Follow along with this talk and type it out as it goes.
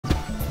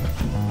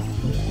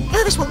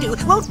This won't do.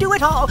 Won't do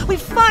at all. We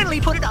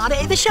finally put it on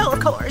the show, of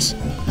course.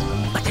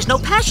 But there's no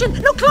passion,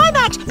 no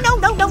climax. No.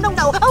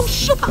 Oh,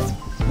 super.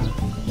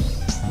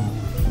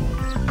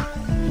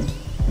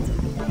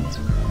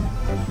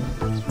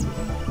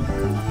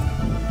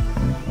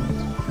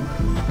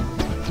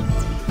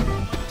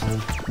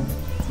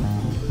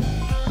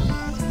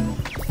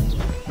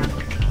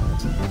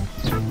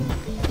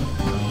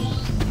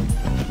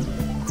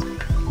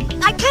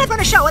 I can't run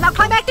a show without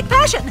climactic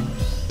passion.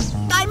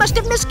 I must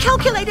have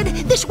miscalculated.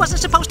 This wasn't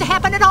supposed to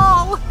happen at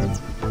all.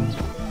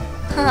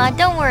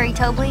 Don't worry,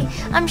 Tobly.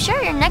 I'm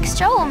sure your next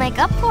show will make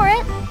up for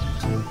it.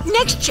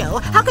 Next show?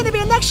 How can there be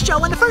a next show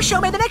when the first show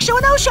made the next show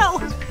a no-show?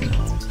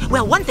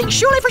 Well, one thing's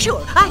surely for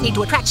sure. I need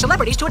to attract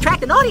celebrities to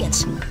attract an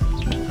audience.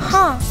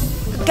 Huh.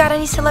 Got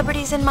any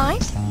celebrities in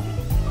mind?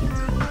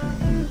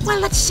 Well,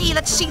 let's see.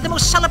 The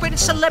most celebrated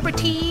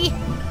celebrity...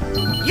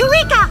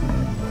 Eureka!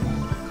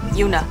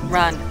 Yuna,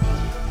 run.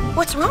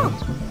 What's wrong?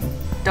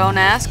 Don't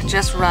ask,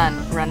 just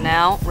run. Run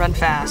now, run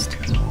fast.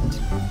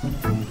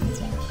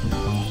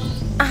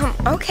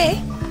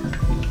 Okay.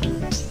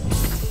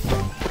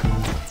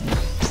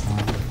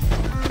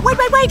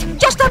 Wait!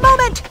 Just a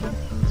moment!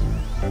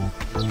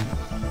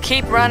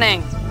 Keep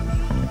running.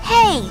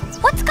 Hey,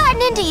 what's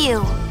gotten into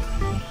you?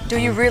 Do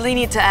you really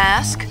need to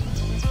ask?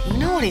 You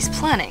know what he's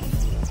planning,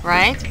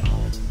 right?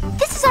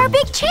 This is our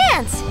big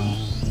chance.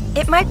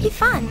 It might be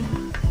fun.